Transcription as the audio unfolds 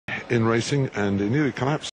in racing, and he nearly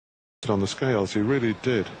collapsed on the scales. He really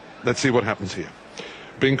did. Let's see what happens here.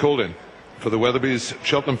 Being called in for the Weatherby's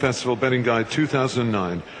Cheltenham Festival Betting Guide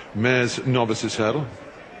 2009 Mares Novices Hurdle.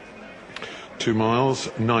 2 miles,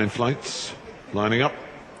 9 flights, lining up.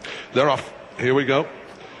 They're off. Here we go.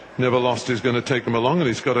 Never Lost is going to take them along, and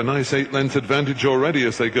he's got a nice 8-length advantage already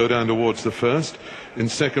as they go down towards the first. In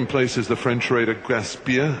second place is the French raider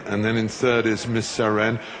Gaspier, and then in third is Miss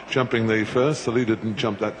Saran, jumping the first. The leader didn't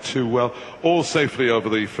jump that too well. All safely over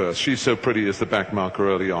the first. She's So Pretty as the back marker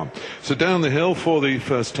early on. So down the hill for the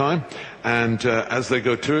first time, and as they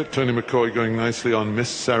go to it, Tony McCoy going nicely on Miss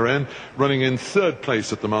Saran, running in third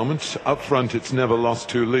place at the moment. Up front, it's Never Lost,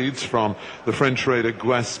 2 leads from the French raider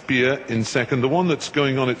Gaspier in second. The one that's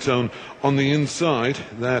going on its own on the inside,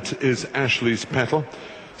 that is Ashley's Petal.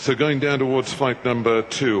 So going down towards flight number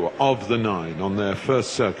 2 of the 9 on their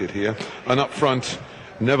first circuit here. And up front,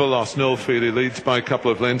 Never Lost, Noel Feely leads by a couple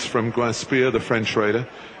of lengths from Gaspier, the French raider.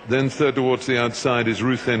 Then third towards the outside is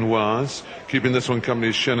Ruth Enoise. Keeping this one company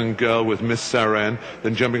is Shannon Girl with Miss Saran.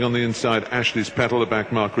 Then jumping on the inside, Ashley's Petal. The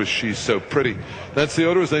back marker is She's So Pretty. That's the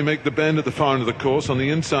order as they make the bend at the far end of the course. On the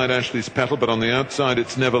inside, Ashley's Petal, but on the outside,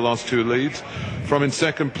 it's Never Lost, 2 leads. From in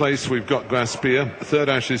second place, we've got Gaspier. Third,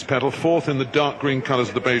 Ashley's Petal. Fourth, in the dark green colours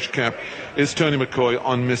of the beige cap, is Tony McCoy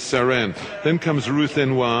on Miss Saran. Then comes Ruth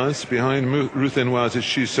Enoise. Behind Ruth Enoise is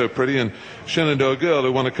She's So Pretty. And Shenandoah Girl,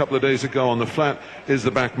 who won a couple of days ago on the flat, is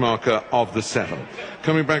the back marker of the 7.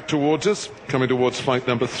 Coming back towards us, coming towards flight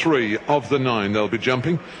number 3 of the 9. They'll be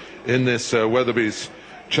jumping in this Weatherby's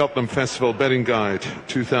Cheltenham Festival Betting Guide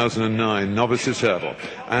 2009 Novices Hurdle.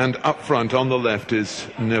 And up front on the left is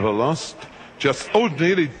Never Lost.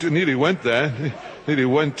 Nearly went there. Nearly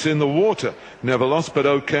went in the water. Never Lost, but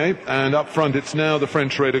okay. And up front, it's now the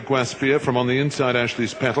French raider Gaspier. From on the inside,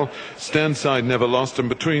 Ashley's Petal. Stand side, Never Lost. And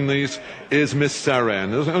between these is Miss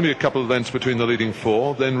Saran. There's only a couple of lengths between the leading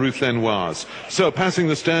 4. Then Ruth Enoise. So passing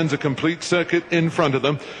the stands, a complete circuit in front of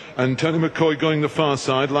them. And Tony McCoy going the far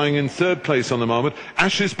side, lying in third place on the moment.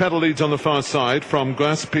 Ashley's Petal leads on the far side from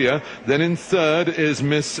Gaspier. Then in third is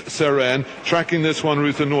Miss Saran. Tracking this one,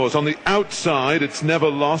 Ruth Enoise. On the outside, it's Never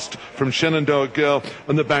Lost from Shenandoah Girl.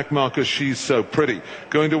 And the back marker, She's So Pretty.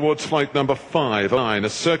 Going towards flight number 5, 9, a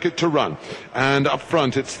circuit to run. And up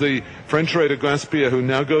front, it's the French raider Gaspier who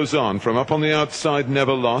now goes on. From up on the outside,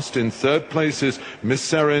 Never Lost. In third place is Miss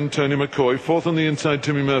Saran, Tony McCoy. Fourth on the inside,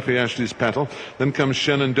 Timmy Murphy, Ashley's Petal. Then comes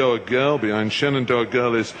Shenandoah Girl. Behind Shenandoah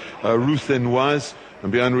Girl is Ruth Enoise.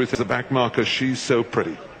 And behind Ruth is the back marker, She's So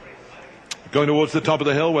Pretty. Going towards the top of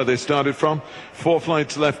the hill where they started from. 4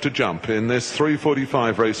 flights left to jump in this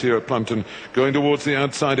 3:45 race here at Plumpton. Going towards the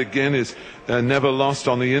outside again is Never Lost.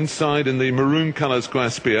 On the inside in the maroon colours,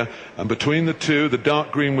 Gaspier. And between the two, the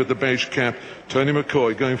dark green with the beige cap, Tony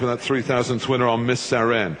McCoy going for that 3,000th winner on Miss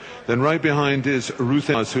Saran. Then right behind is Ruth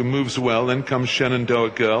Enoise, who moves well. Then comes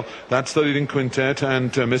Shenandoah Girl. That's the leading quintet,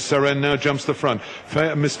 and Miss Saran now jumps the front.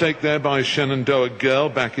 Fair mistake there by Shenandoah Girl,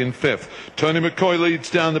 back in 5th. Tony McCoy leads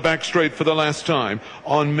down the back straight for the last time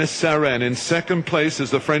on Miss Saran. In second place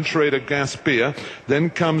is the French raider Gaspier. Then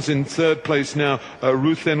comes in third place now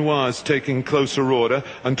Ruth Enoise, taking closer order.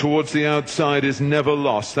 And towards the outside is Never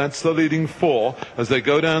Lost. That's the leading 4 as they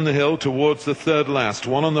go down the hill towards the third last.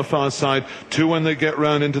 1 on the far side, 2 when they get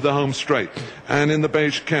round into the home straight. And in the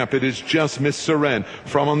beige cap, it is just Miss Saran.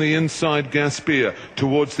 From on the inside, Gaspier.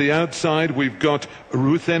 Towards the outside, we've got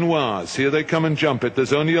Ruth Enoise. Here they come and jump it.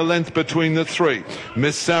 There's only a length between the 3.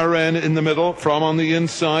 Miss Saran in the middle. From on the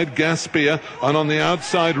inside, Gaspier. And on the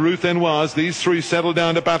outside, Ruth Enoise. These 3 settle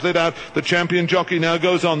down to battle it out. The champion jockey now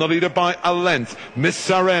goes on. The leader by a length. Miss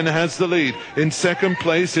Saran has the lead. In second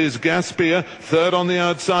place is Gaspier. Third on the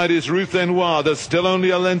outside is Ruth Enoise. There's still only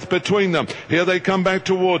a length between them. Here they come back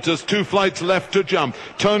towards us. 2 flights left to jump.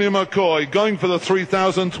 Tony McCoy going for the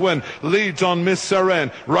 3,000th win. Leads on Miss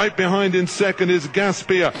Saran. Right behind in second is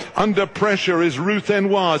Gaspier. Under pressure is Ruth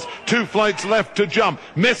Enoise. 2 flights left to jump.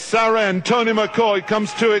 Miss Saran, Tony McCoy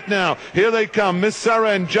comes to it now. Here they come. Miss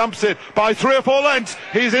Saran jumps it by 3 or 4 lengths.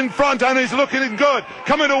 He's in front and he's looking good.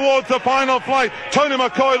 Coming towards the final flight. Tony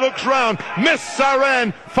McCoy looks round. Miss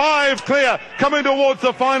Saran, 5 clear. Coming towards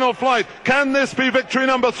the final flight. Can this be victory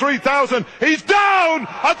number 3,000? He's down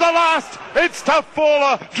at the last. It's tough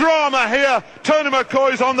faller drama here. Tony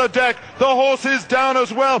McCoy's on the deck. The horse is down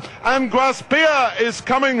as well. And Gaspier is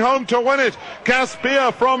coming home to win it.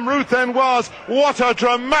 Gaspier from Ruth Enoise. What a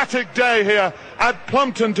dramatic day here at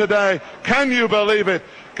Plumpton today. Can you believe it?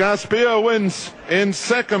 Gaspier wins. In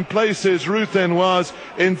second place is Ruth Enoise.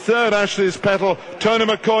 In third, Ashley's Petal. Tony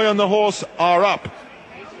McCoy and the horse are up.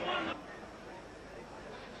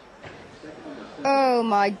 Oh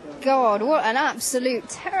my God, what an absolute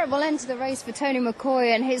terrible end to the race for Tony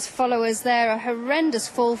McCoy and his followers there. A horrendous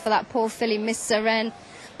fall for that poor filly, Miss Seren.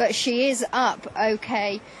 But she is up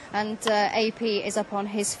okay, and AP is up on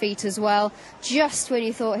his feet as well, just when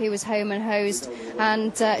you thought he was home and hosed,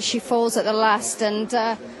 and she falls at the last, and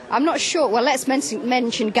I'm not sure. Well, let's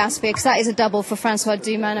mention Gaspia, because that is a double for Francois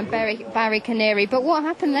Dumas and Barry Canary. But what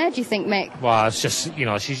happened there, do you think, Mick? Well, it's just,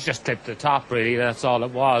 she's just clipped the top, really, that's all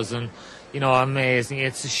it was, and amazing.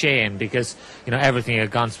 It's a shame because, everything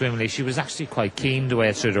had gone swimmingly. She was actually quite keen the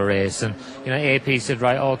way through the race. And, AP said,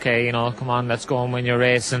 right, okay, come on, let's go and win your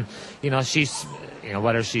race. And, she's,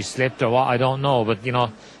 whether she slipped or what, I don't know. But,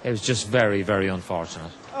 it was just very, very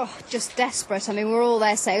unfortunate. Oh, just desperate. I mean, we're all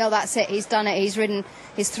there saying, oh, that's it, he's done it, he's ridden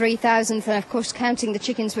his 3,000th. And, of course, counting the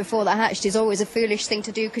chickens before they hatched is always a foolish thing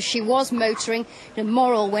to do because she was motoring, a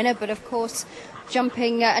moral winner. But, of course,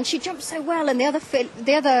 jumping, and she jumped so well, and the other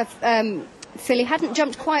filly hadn't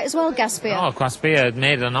jumped quite as well, Gaspia. Oh, Gaspia had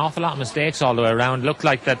made an awful lot of mistakes all the way around. Looked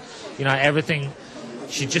like that, everything,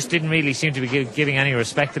 she just didn't really seem to be giving any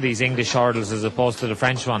respect to these English hurdles as opposed to the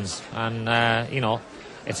French ones. And,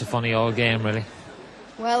 it's a funny old game, really.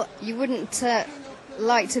 Well, you wouldn't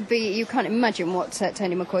like to be, you can't imagine what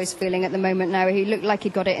Tony McCoy's feeling at the moment now. He looked like he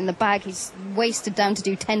got it in the bag. He's wasted down to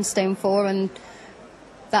do 10 stone 4, and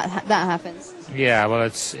that happens. Yeah, well,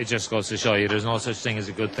 it just goes to show you there's no such thing as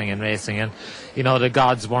a good thing in racing, and the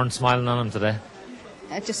gods weren't smiling on him today.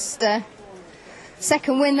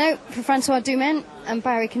 Second win though for Francois Dumas and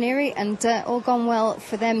Barry Canary, and all gone well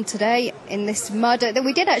for them today in this mud.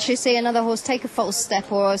 We did actually see another horse take a false step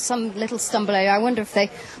or some little stumble area. I wonder if they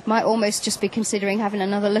might almost just be considering having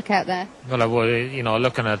another look out there. Well, I would,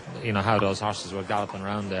 looking at how those horses were galloping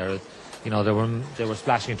around there, they were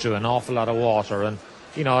splashing through an awful lot of water, and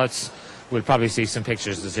we'll probably see some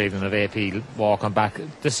pictures this evening of AP walking back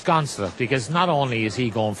disconsolate, because not only is he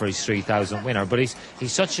going for his 3,000 winner, but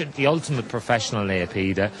he's such the ultimate professional,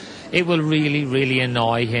 AP, that it will really, really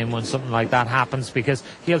annoy him when something like that happens, because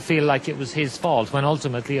he'll feel like it was his fault when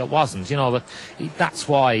ultimately it wasn't, but that's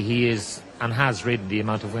why he is and has ridden the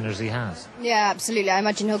amount of winners he has. Yeah, absolutely. I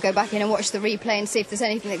imagine he'll go back in and watch the replay and see if there's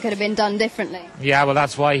anything that could have been done differently. Yeah, well,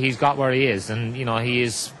 that's why he's got where he is, and he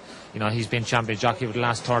is. He's been champion jockey for the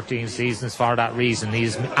last 13 seasons for that reason.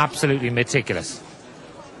 He's absolutely meticulous.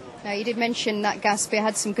 Now, you did mention that Gaspia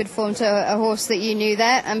had some good form to a horse that you knew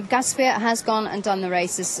there, and Gaspia has gone and done the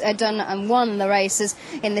races, done and won the races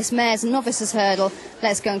in this Mares Novices Hurdle.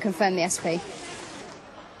 Let's go and confirm the SP.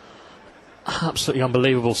 Absolutely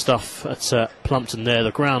unbelievable stuff at Plumpton there.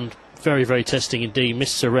 The ground very, very testing indeed.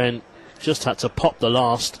 Miss Seren just had to pop the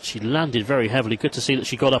last. She landed very heavily. Good to see that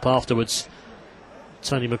she got up afterwards.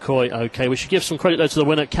 Tony McCoy, okay. We should give some credit, though, to the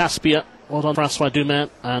winner, Gaspia. Well done, Francois Dumas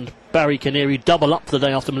and Barry Canary. Double up for the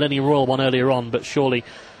day after Millennium Royal won earlier on, but surely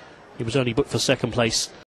he was only booked for second place